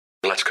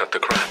Cut the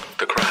crap.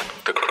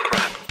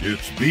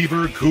 It's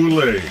Beaver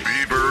Cool-Aid.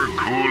 Beaver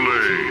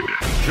Cool-Aid.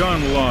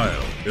 John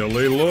Lisle,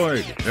 L.A.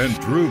 Lloyd, and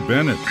Drew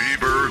Bennett.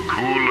 Beaver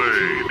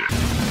Cool-Aid.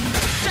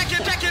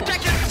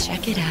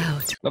 Check it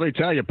out. Let me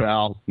tell you,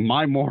 pal,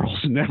 my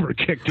morals never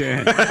kicked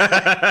in.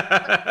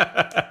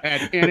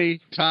 At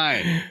any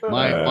time,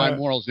 my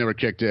morals never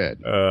kicked in.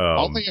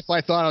 Only if I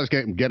thought I was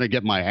going to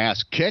get my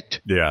ass kicked,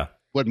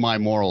 would my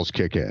morals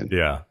kick in.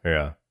 Yeah.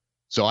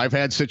 So I've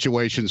had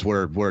situations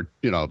where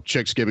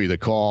chicks give me the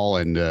call,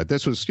 and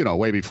this was,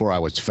 way before I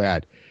was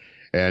fat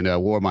and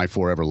wore my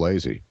Forever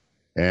Lazy.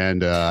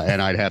 And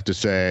I'd have to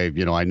say,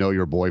 I know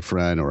your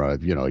boyfriend or,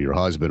 your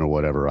husband or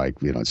whatever.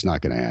 It's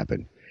not going to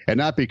happen. And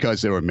not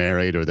because they were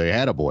married or they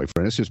had a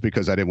boyfriend. It's just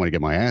because I didn't want to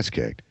get my ass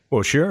kicked.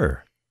 Well,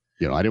 sure.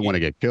 I didn't want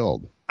to get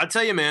killed. I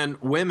tell you, man,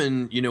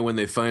 women, when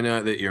they find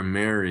out that you're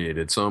married,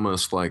 it's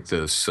almost like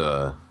this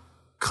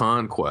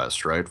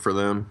conquest, right, for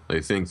them.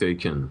 They think they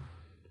can.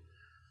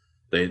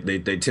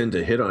 They tend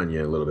to hit on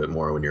you a little bit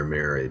more when you're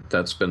married.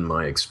 That's been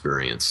my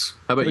experience.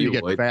 How about you,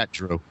 get Lloyd? Fat,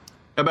 Drew.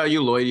 How about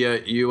you, Lloyd? Yeah,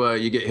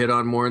 you get hit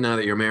on more now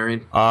that you're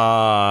married?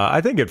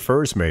 I think at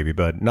first maybe,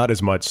 but not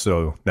as much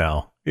so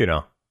now.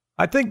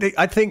 I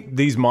think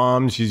these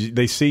moms,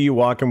 they see you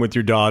walking with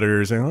your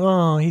daughters and,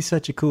 oh, he's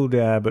such a cool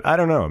dad. But I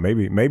don't know.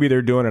 Maybe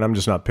they're doing it. I'm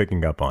just not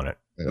picking up on it.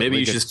 Maybe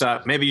you should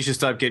stop. Maybe you should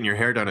stop getting your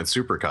hair done at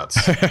Supercuts.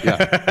 Yeah,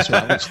 that's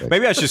what I was thinking.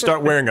 Maybe I should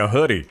start wearing a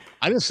hoodie.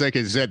 I just think,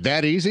 is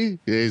that easy?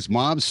 Is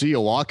mom see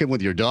you walking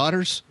with your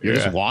daughters? You're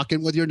just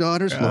walking with your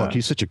daughters? Yeah. Look,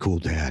 he's such a cool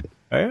dad.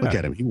 Yeah. Look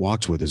at him. He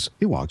walks with his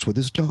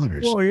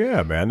daughters. Well,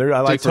 yeah, man.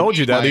 I told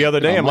you that the other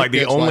day. I'm like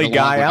the only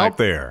guy out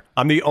there.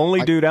 I'm the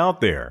only dude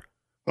out there.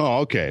 Oh,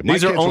 okay.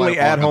 These are only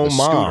at-home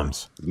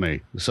moms. Me.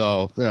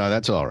 So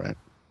that's all right.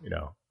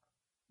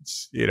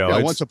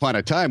 Once upon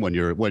a time when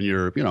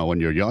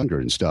you're younger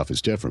and stuff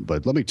is different.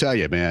 But let me tell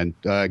you, man,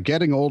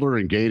 getting older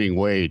and gaining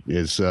weight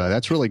is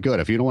that's really good.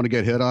 If you don't want to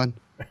get hit on,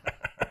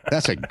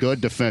 that's a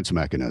good defense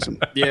mechanism.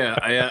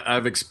 Yeah,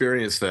 I've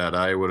experienced that.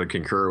 I would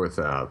concur with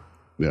that.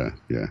 Yeah.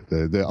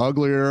 The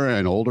uglier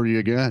and older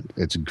you get,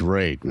 it's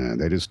great, man.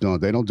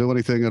 They don't do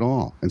anything at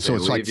all. And so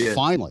it's like,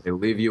 finally. They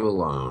leave you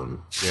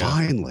alone.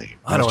 Finally.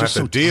 I don't have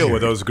to deal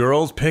with those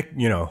girls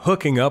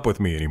hooking up with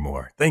me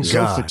anymore. Thank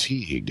God. So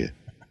fatigued.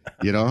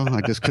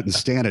 I just couldn't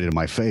stand it in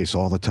my face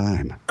all the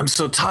time. I'm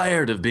so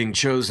tired of being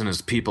chosen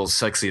as people's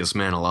sexiest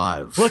man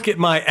alive. Look at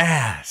my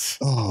ass.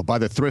 Oh, by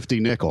the Thrifty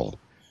Nickel.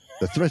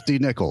 The Thrifty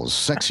Nickel's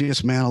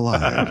sexiest man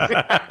alive.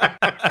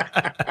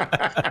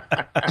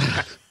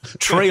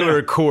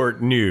 Trailer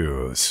court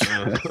news.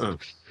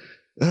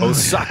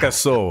 Osaka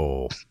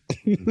Soul.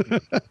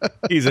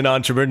 He's an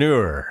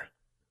entrepreneur.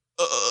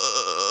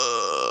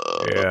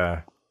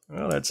 Yeah.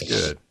 Well, that's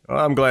good.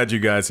 Well, I'm glad you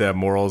guys have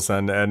morals,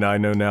 and I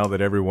know now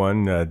that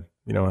everyone,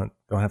 don't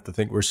have to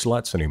think we're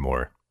sluts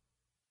anymore.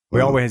 We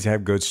always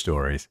have good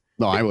stories.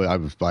 No,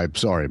 I'm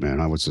sorry, man.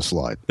 I was a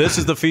slut. This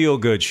is the Feel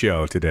Good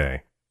Show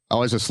today. I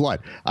was a slut.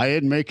 I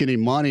didn't make any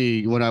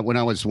money when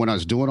I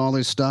was doing all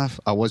this stuff.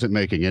 I wasn't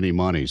making any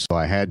money, so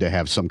I had to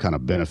have some kind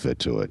of benefit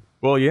to it.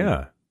 Well,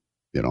 yeah.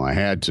 I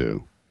had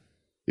to.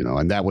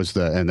 And that was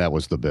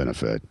the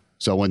benefit.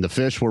 So when the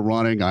fish were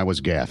running, I was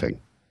gaffing.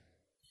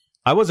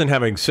 I wasn't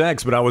having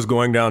sex, but I was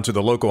going down to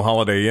the local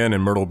Holiday Inn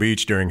in Myrtle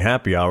Beach during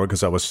happy hour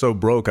because I was so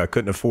broke I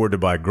couldn't afford to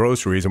buy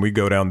groceries. And we'd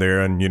go down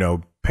there and,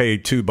 pay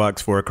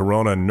 $2 for a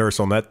Corona and nurse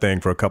on that thing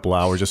for a couple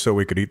hours just so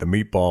we could eat the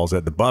meatballs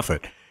at the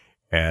buffet.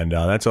 And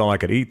that's all I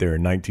could eat there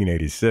in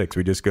 1986.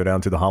 We just go down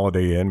to the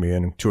Holiday Inn, me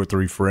and 2 or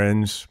 3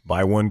 friends,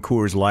 buy one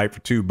Coors Light for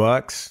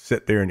 $2,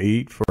 sit there and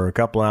eat for a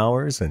couple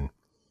hours, and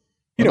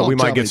we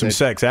might get some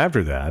sex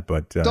after that.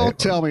 But don't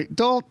tell me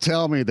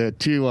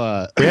that you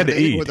we had to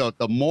eat with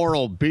the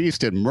moral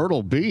beast in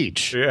Myrtle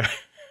Beach. Yeah,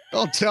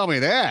 don't tell me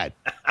that.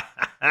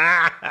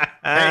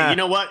 Hey, you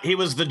know what? He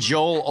was the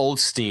Joel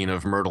Osteen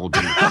of Myrtle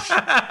Beach.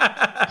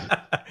 I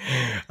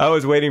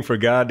was waiting for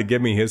God to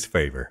give me His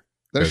favor.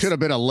 There should have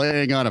been a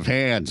laying on of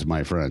hands,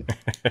 my friend.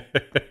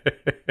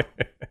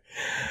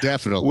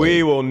 Definitely.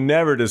 We will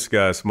never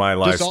discuss my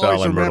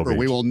lifestyle in Myrtle Beach.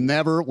 We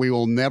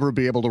will never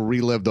be able to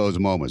relive those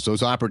moments.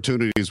 Those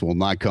opportunities will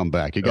not come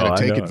back. You got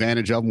to take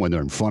advantage of them when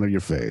they're in front of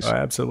your face. Oh,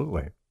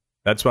 absolutely.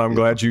 That's why I'm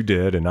glad you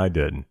did and I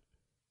didn't.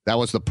 That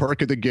was the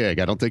perk of the gig.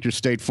 I don't think your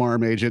State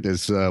Farm agent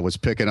was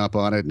picking up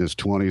on it in his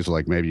 20s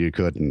like maybe you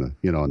could in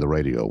the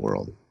radio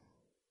world.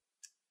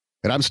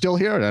 And I'm still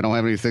here. I don't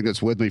have anything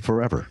that's with me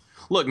forever.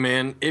 Look,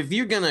 man, if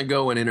you're going to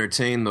go and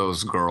entertain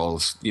those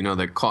girls,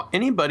 that call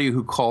anybody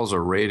who calls a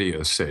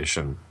radio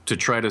station to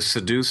try to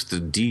seduce the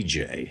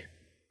DJ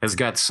has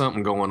got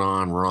something going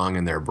on wrong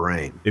in their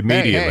brain.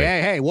 Immediately.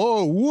 Hey,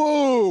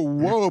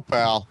 whoa,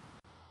 pal.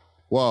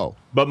 Whoa.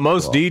 But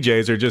most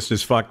DJs are just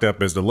as fucked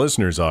up as the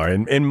listeners are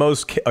in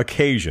most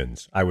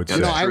occasions, I would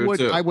say.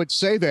 I would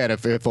say that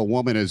if a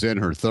woman is in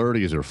her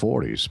 30s or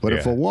 40s. But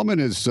if a woman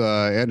is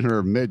in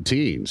her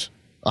mid-teens,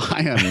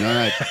 I am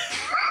not...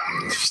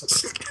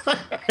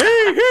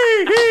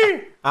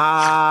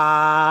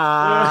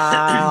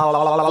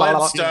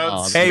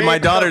 Hey, my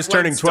daughter's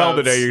turning 12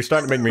 today. You're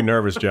starting to make me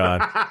nervous,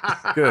 John.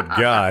 Good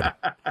God.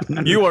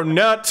 You are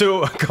not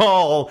to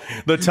call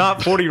the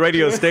top 40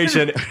 radio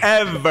station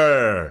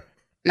ever.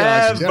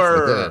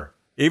 Ever.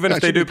 Even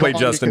if they do play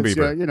Justin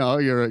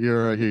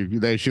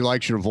Bieber. She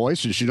likes your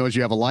voice and she knows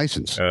you have a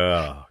license.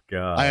 Oh,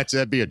 God.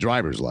 That'd be a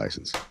driver's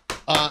license.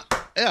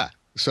 Yeah.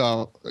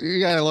 So you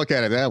got to look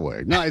at it that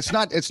way. No, it's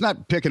not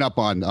picking up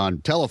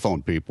on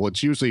telephone people.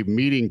 It's usually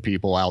meeting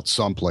people out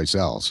someplace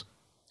else.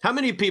 How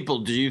many people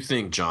do you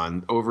think,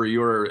 John, over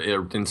your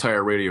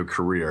entire radio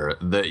career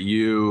that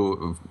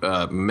you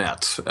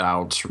met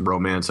out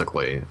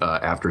romantically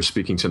after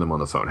speaking to them on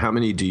the phone? How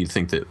many do you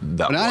think that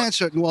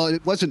was? Well,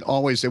 it wasn't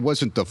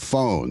the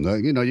phone.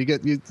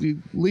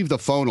 You leave the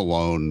phone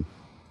alone.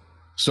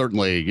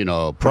 Certainly,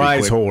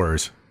 prize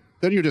whores.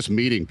 Then you're just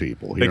meeting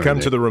people. They come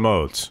to the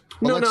remotes.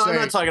 Well, no, I'm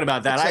not talking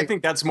about that. I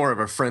think that's more of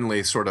a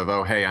friendly sort of,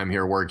 oh, hey, I'm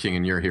here working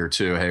and you're here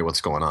too. Hey, what's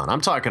going on?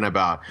 I'm talking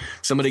about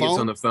somebody gets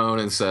on the phone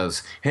and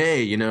says,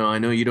 hey, I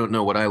know you don't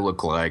know what I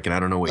look like and I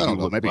don't know what you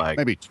look like.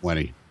 Maybe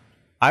 20.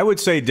 I would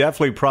say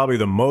definitely probably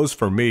the most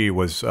for me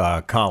was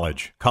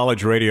college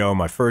radio,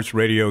 my first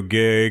radio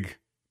gig.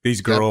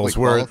 These girls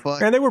were,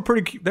 and they were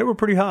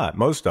pretty hot.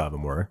 Most of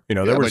them were.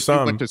 There were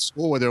some. You went to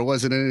school where there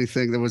wasn't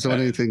anything. There wasn't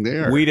anything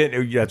there. We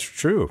didn't. That's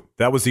true.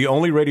 That was the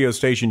only radio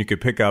station you could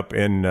pick up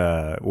in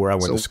where I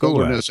went to school.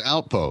 Wilderness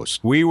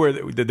Outpost.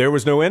 There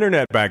was no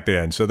internet back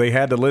then, so they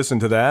had to listen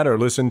to that or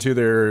listen to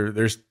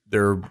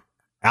their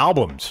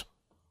albums.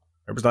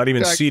 There was not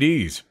even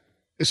CDs.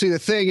 See, the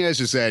thing is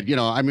that,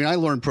 I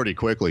learned pretty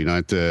quickly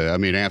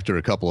after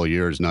a couple of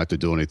years not to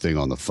do anything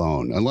on the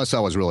phone unless I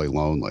was really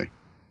lonely.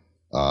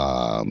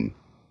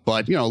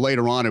 But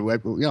later on, I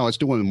was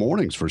doing the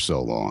mornings for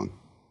so long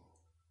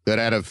that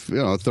out of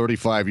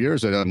 35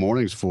 years, I had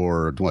mornings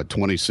for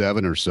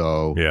 27 or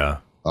so. Yeah.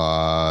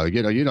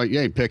 You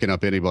ain't picking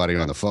up anybody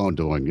on the phone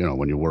doing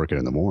when you're working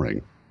in the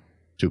morning,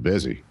 too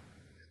busy.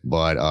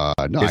 But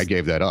no, I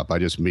gave that up. I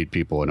just meet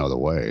people in other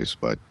ways.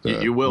 But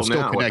you will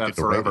now with that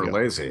Forever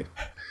Lazy.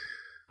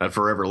 That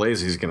Forever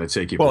Lazy is going to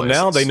take you places.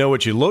 Now they know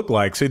what you look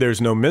like. See,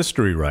 there's no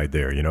mystery right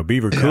there.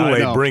 Beaver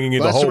Cool-Aid bringing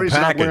you the whole package.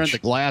 I'm wearing the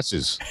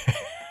glasses.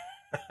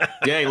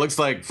 Yeah, he looks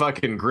like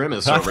fucking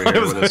Grimace over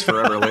here with his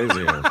Forever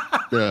Lazy on.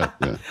 Yeah.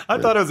 I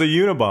thought it was a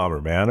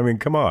Unabomber, man. I mean,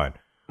 come on.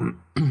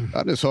 I'm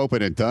just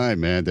hoping in time,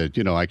 man, that,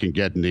 I can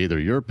get in either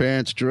your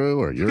pants, Drew,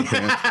 or your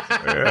pants.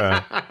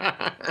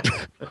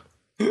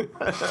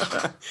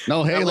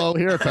 No halo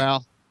here,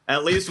 pal.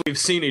 At least we've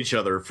seen each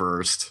other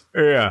first.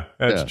 Yeah,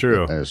 that's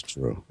true. That is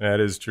true. That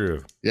is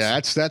true. Yeah,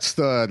 that's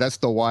the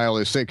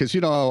wildest thing because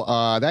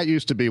that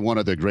used to be one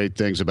of the great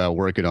things about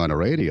working on a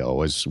radio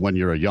was when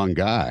you're a young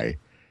guy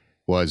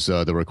was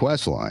the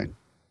request line.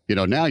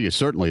 Now you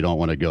certainly don't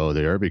want to go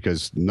there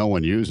because no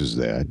one uses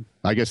that.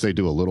 I guess they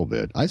do a little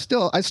bit. I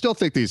still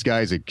think these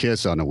guys at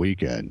KISS on the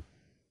weekend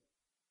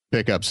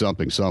pick up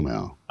something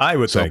somehow. I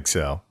would think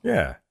so.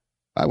 Yeah,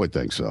 I would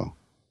think so.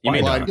 You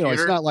mean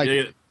it's not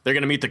like they're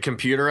going to meet the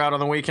computer out on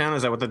the weekend?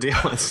 Is that what the deal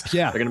is?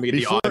 Yeah. They're going to meet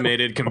the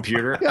automated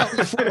computer? Yeah,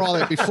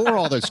 before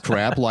all this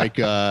crap, like,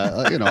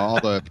 all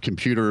the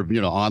computer,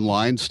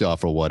 online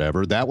stuff or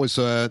whatever, that was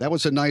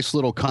a nice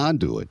little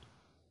conduit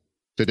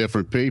to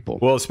different people.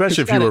 Well,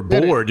 especially if you were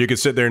bored, you could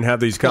sit there and have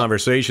these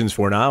conversations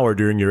for an hour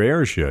during your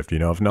air shift,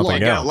 if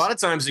nothing else. A lot of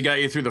times it got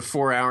you through the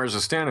 4 hours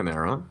of standing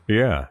there, huh?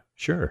 Yeah,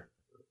 sure.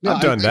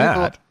 I've done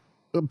that.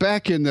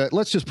 Back in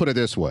let's just put it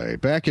this way.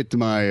 Back at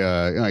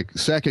my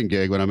second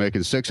gig when I'm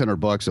making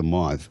 $600 a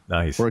month,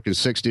 nice, working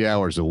 60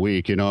 hours a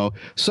week,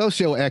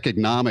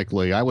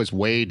 socioeconomically, I was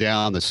way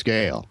down the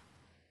scale.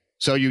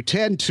 So you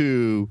tend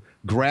to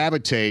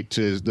gravitate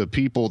to the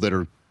people that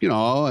are,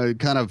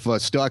 kind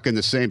of stuck in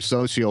the same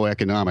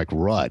socioeconomic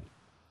rut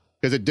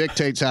because it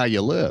dictates how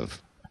you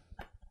live.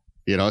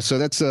 So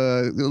that's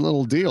a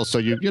little deal. So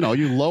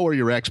you lower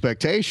your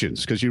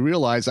expectations because you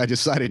realize I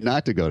decided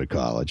not to go to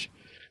college.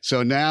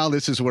 So now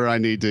this is where I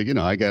need to,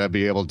 I got to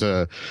be able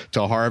to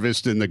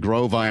harvest in the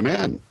grove I'm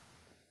in.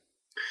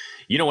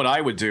 What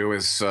I would do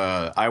is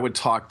I would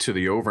talk to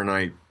the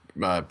overnight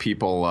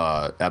people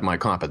at my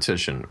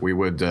competition.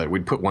 We'd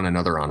put one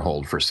another on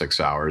hold for 6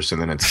 hours,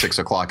 and then at 6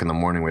 o'clock in the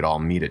morning, we'd all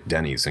meet at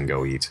Denny's and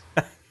go eat.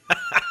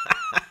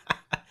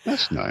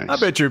 That's nice. I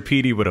bet your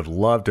PD would have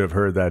loved to have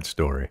heard that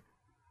story.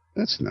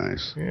 That's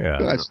nice. Yeah.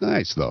 That's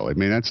nice, though. I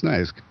mean, that's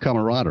nice.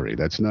 Camaraderie.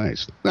 That's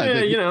nice.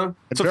 Yeah,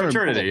 it's a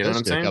fraternity. You know what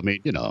I'm saying?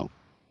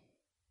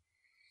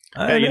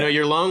 I mean,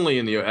 you're lonely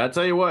in the. I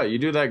tell you what, you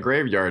do that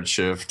graveyard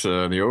shift, the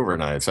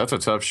overnights. That's a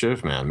tough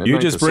shift, man. Midnight you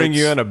just bring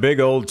you in a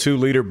big old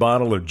 2-liter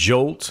bottle of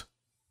Jolt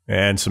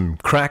and some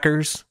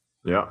crackers.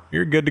 Yeah,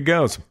 you're good to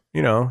go.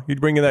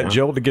 You'd bring in that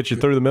Jolt to get you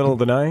through the middle of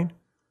the night,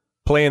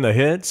 playing the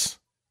hits.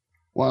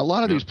 Well, a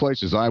lot of these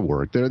places I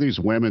worked, there are these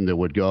women that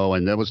would go,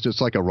 and that was just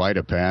like a rite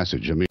of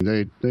passage. I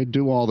mean, they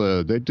do all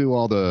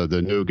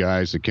the new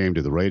guys that came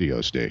to the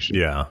radio station.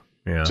 Yeah.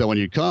 So when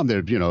you come,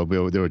 there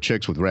were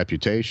chicks with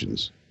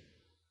reputations.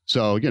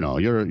 So,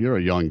 you're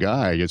a young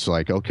guy. It's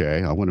like,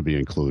 okay, I want to be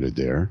included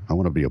there. I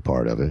want to be a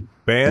part of it.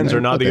 Bands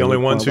are not the only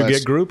ones who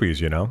get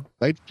groupies,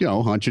 They,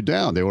 hunt you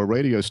down. They were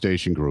radio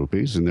station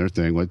groupies, and their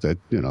thing was that,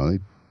 they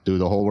do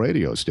the whole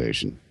radio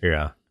station.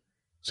 Yeah.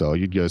 So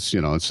you just,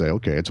 say,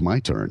 okay, it's my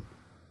turn.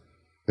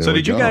 So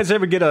did you guys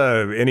ever get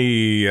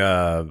any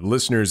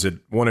listeners that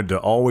wanted to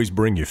always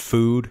bring you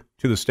food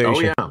to the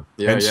station? Oh,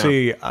 yeah.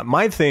 See,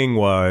 my thing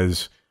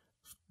was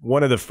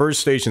one of the first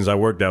stations I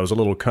worked at was a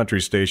little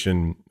country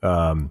station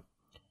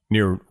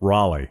near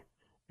Raleigh.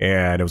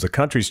 And it was a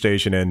country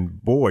station.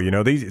 And boy,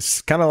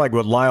 it's kind of like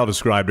what Lyle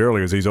described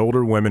earlier, is these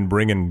older women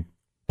bringing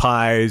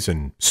pies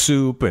and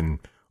soup and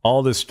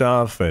all this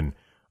stuff. And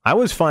I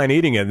was fine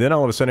eating it. And then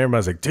all of a sudden,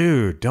 everybody's like,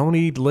 dude, don't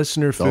eat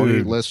listener food. Don't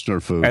eat listener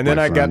food. And then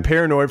I got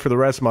paranoid for the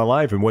rest of my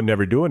life and would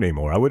never do it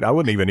anymore. I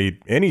wouldn't even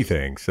eat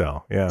anything.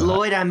 So, yeah.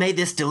 Lloyd, I made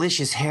this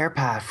delicious hair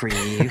pie for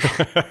you.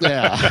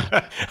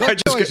 Yeah. I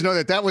always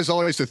know that was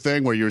always the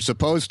thing where you're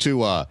supposed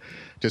to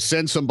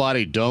send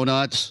somebody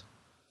donuts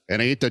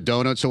and eat the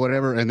donuts or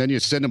whatever, and then you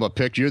send them a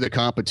picture. You're the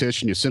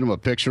competition. You send them a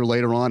picture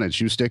later on, and it's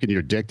you sticking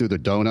your dick through the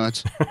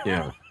donuts.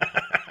 Yeah.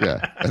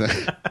 Yeah.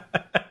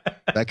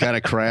 That kind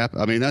of crap.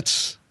 I mean,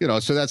 that's,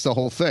 so that's the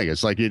whole thing.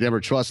 It's like you never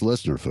trust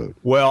listener food.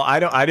 Well,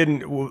 I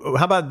didn't.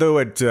 How about though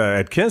at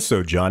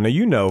Kenso, John?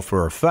 Now,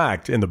 for a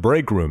fact in the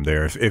break room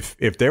there,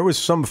 if there was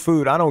some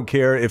food, I don't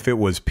care if it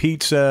was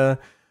pizza,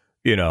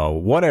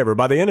 whatever.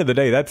 By the end of the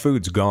day, that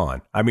food's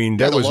gone. I mean,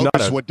 there was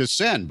not would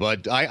descend,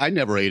 but I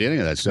never ate any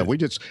of that stuff.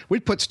 We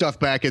put stuff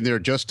back in there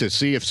just to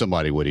see if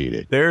somebody would eat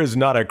it. There is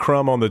not a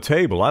crumb on the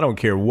table. I don't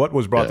care what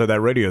was brought to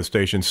that radio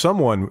station.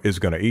 Someone is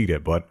going to eat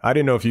it, but I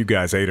didn't know if you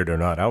guys ate it or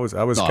not. I was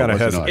kind of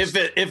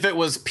hesitant. If it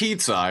was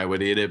pizza, I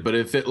would eat it, but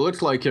if it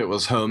looked like it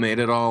was homemade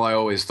at all, I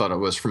always thought it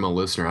was from a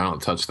listener. I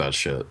don't touch that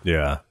shit.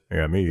 Yeah,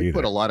 me either. We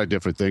put a lot of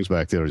different things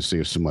back there to see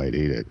if somebody would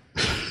eat it.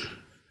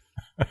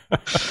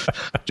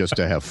 Just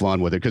to have fun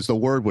with it, because the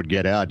word would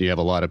get out and you have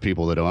a lot of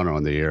people that aren't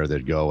on the air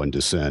that go and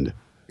descend.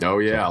 Oh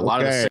yeah, a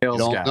lot of the sales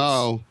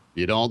guys.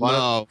 You don't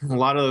know. A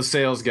lot of the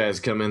sales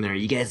guys come in there.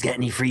 You guys got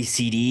any free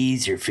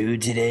CDs or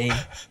food today?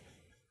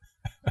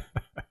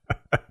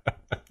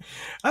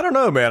 I don't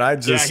know,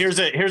 man.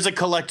 Here's a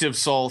Collective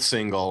Soul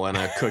single and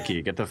a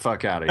cookie. Get the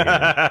fuck out of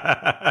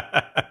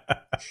here.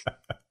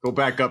 Go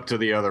back up to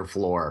the other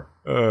floor.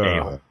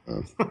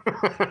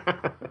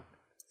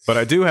 But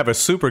I do have a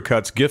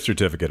Supercuts gift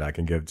certificate I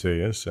can give to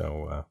you.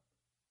 So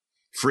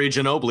free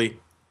Ginobili.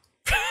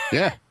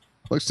 Yeah,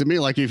 looks to me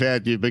like you've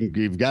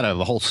got a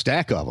whole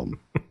stack of them.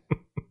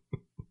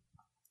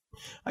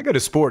 I go to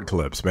Sport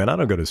Clips, man. I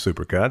don't go to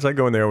Supercuts. I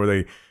go in there where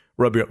they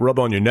rub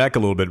on your neck a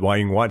little bit while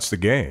you can watch the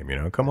game.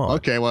 Come on.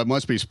 Okay, well it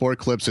must be Sport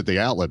Clips at the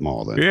outlet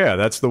mall then. Yeah,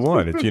 that's the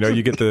one.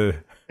 You get the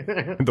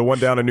one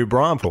down in New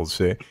Braunfels.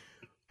 See.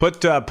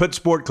 Put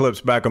Sport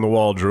Clips back on the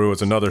wall, Drew.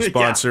 It's another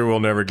sponsor we'll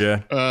never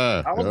get.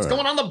 What's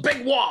going on the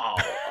big wall?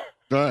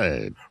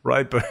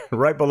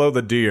 Right below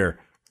the deer.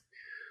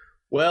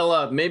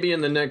 Well, maybe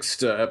in the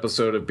next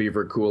episode of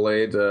Beaver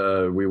Cool-Aid,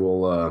 we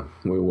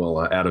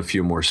will add a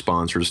few more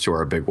sponsors to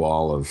our big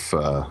wall of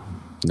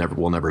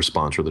we'll never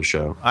sponsor the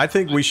show. I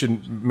think we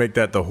should make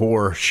that the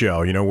whore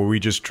show. Where we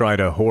just try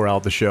to whore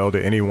out the show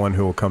to anyone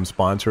who will come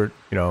sponsor it.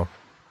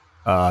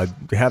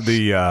 Have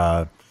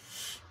the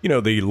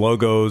the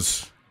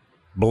logos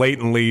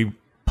blatantly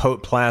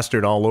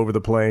plastered all over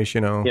the place,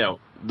 Yeah,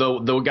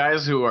 the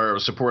guys who are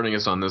supporting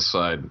us on this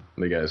side,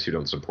 the guys who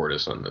don't support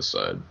us on this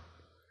side.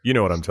 You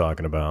know what I'm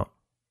talking about.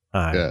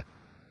 Yeah,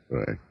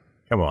 right.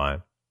 Come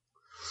on.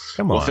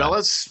 Well,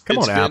 fellas,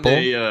 Apple.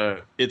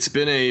 It's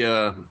been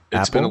a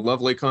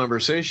lovely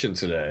conversation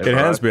today. It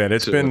has been.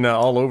 It's been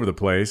all over the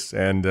place,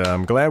 and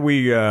I'm glad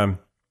we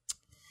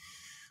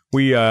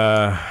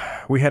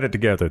had it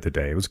together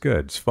today. It was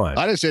good. It's fun.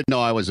 I just didn't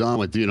know I was on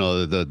with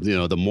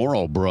the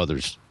Moral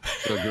Brothers.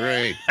 So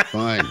great,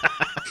 fine.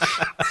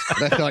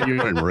 I thought you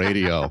were in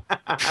radio.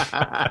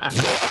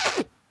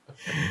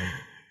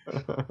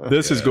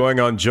 This is going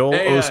on Joel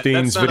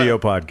Osteen's video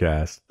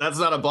podcast. That's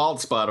not a bald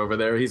spot over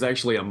there. He's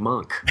actually a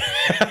monk.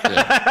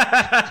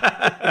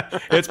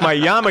 It's my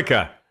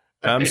yarmulke.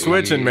 I'm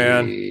switching,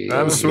 man.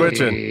 I'm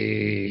switching.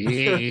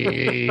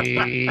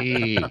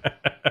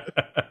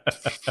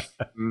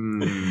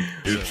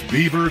 It's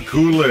Beaver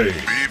Cool-Aid.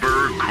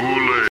 Beaver Cool-Aid.